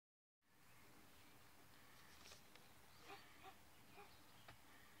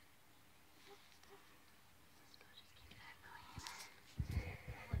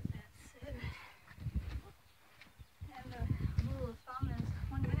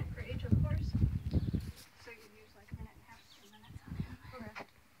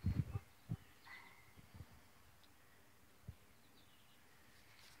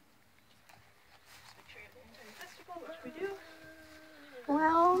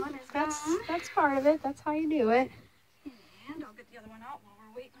That's part of it. That's how you do it. And I'll get the other one out while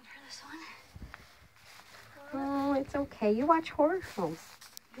we're waiting for this one. Oh, it's okay. You watch horror films.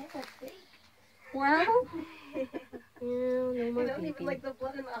 Yeah, that's fake. Well, no more I don't baby. even like the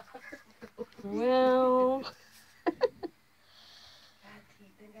blood in the heart. Well.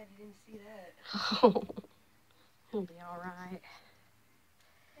 Thank God you didn't see that. Oh, he'll be all right.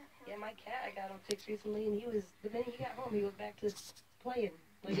 Yeah, my cat, I got him fixed recently, and the minute he got home, he was back to playing.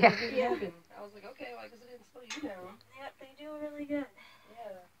 Like, Yeah. nothing happened. I was like, okay, well, I guess it didn't slow you down. Yep, they do really good.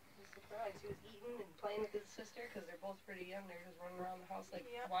 Yeah, I was surprised. He was eating and playing with his sister, because they're both pretty young. They're just running around the house like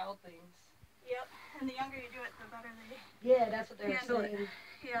wild things. Yep, and the younger you do it, the better they Yeah, that's what they were handle it. saying.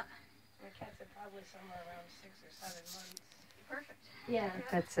 Yeah. My cats are probably somewhere around 6 or 7 months. Perfect. Yeah.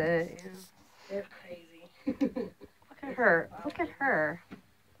 That's it. Yeah. They're crazy. Look at her. Look at her.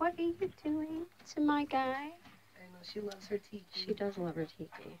 What are you doing to my guy? I know, she loves her Tiki. She does love her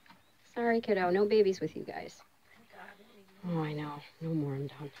Tiki. Sorry, kiddo. No babies with you guys. Thank God. Oh, I know. No more. I'm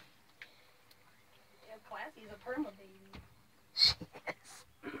done. Yeah, Classy's a perma baby. She is.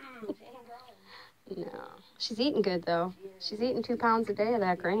 She ain't grown. No. She's eating good, though. She's eating 2 pounds a day of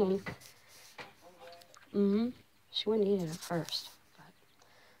that grain. Mm-hmm. She wouldn't eat it at first, but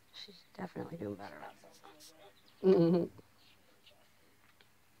she's definitely doing better. Mm-hmm.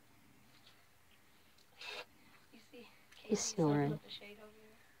 You see, He's snoring. up the shade over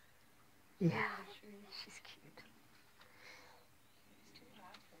here. Yeah. She's cute. It's too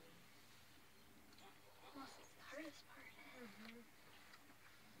hot for me. This is the hardest part.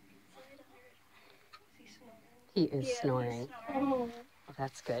 Is he snoring? He is snoring. Snoring. Oh,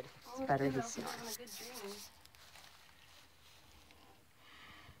 that's good. It's better he's snoring. Having a good dream.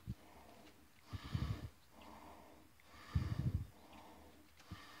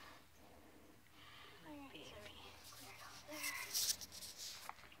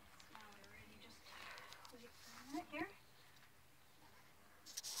 Here.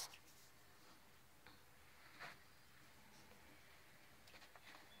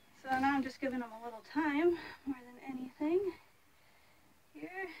 So now I'm just giving them a little time more than anything. Here.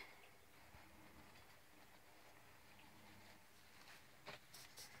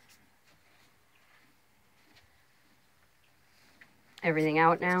 Everything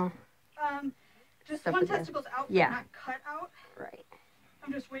out now? Just Stuff one with the- testicle's out, but yeah. not cut out. Right.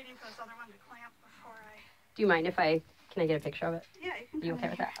 I'm just waiting for this other one to clamp before I... Do you mind if can I get a picture of it? Yeah, you can You come okay in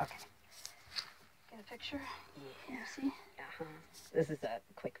with here. that? Okay. Get a picture. Yeah, see? Uh-huh. This is a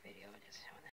quick